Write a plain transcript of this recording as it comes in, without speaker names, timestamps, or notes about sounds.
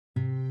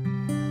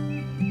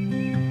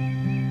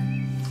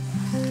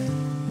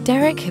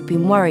Derek had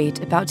been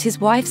worried about his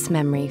wife's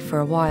memory for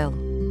a while.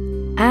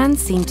 Anne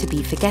seemed to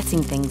be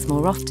forgetting things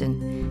more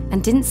often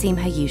and didn't seem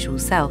her usual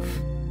self.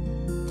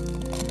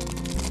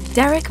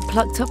 Derek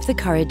plucked up the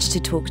courage to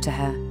talk to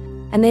her,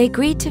 and they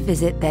agreed to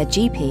visit their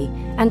GP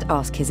and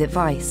ask his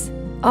advice.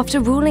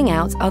 After ruling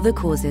out other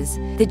causes,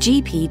 the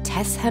GP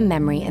tests her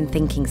memory and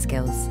thinking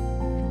skills.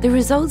 The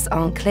results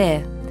aren't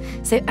clear,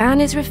 so Anne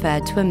is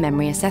referred to a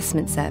memory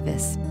assessment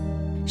service.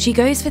 She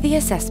goes for the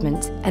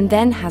assessment and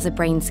then has a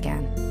brain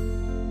scan.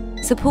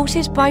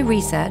 Supported by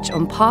research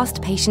on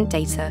past patient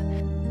data,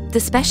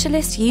 the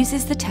specialist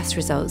uses the test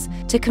results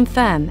to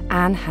confirm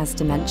Anne has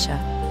dementia.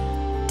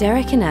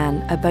 Derek and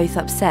Anne are both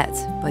upset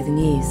by the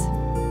news.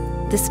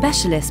 The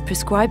specialist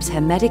prescribes her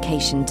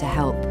medication to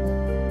help.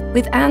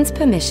 With Anne's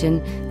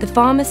permission, the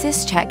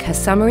pharmacists check her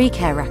summary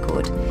care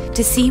record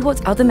to see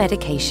what other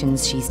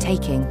medications she's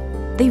taking.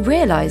 They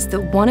realise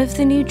that one of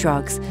the new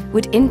drugs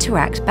would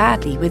interact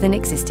badly with an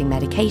existing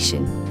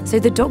medication, so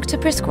the doctor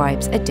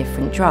prescribes a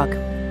different drug.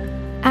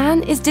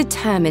 Anne is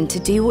determined to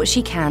do what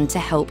she can to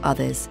help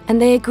others,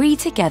 and they agree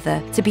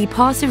together to be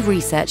part of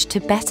research to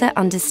better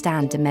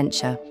understand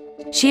dementia.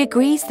 She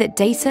agrees that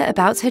data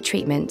about her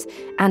treatment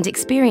and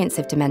experience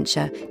of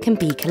dementia can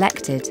be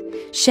collected,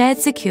 shared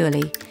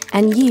securely,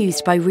 and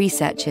used by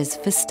researchers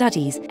for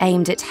studies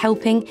aimed at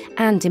helping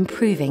and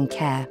improving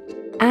care.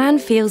 Anne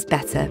feels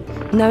better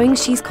knowing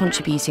she's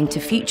contributing to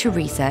future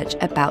research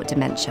about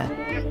dementia.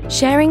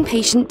 Sharing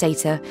patient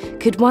data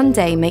could one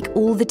day make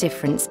all the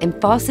difference in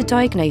faster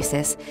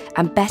diagnosis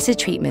and better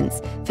treatments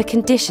for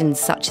conditions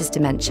such as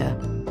dementia.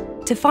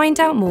 To find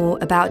out more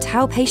about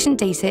how patient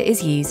data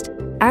is used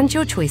and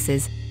your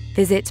choices,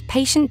 visit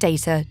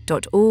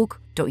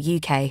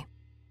patientdata.org.uk.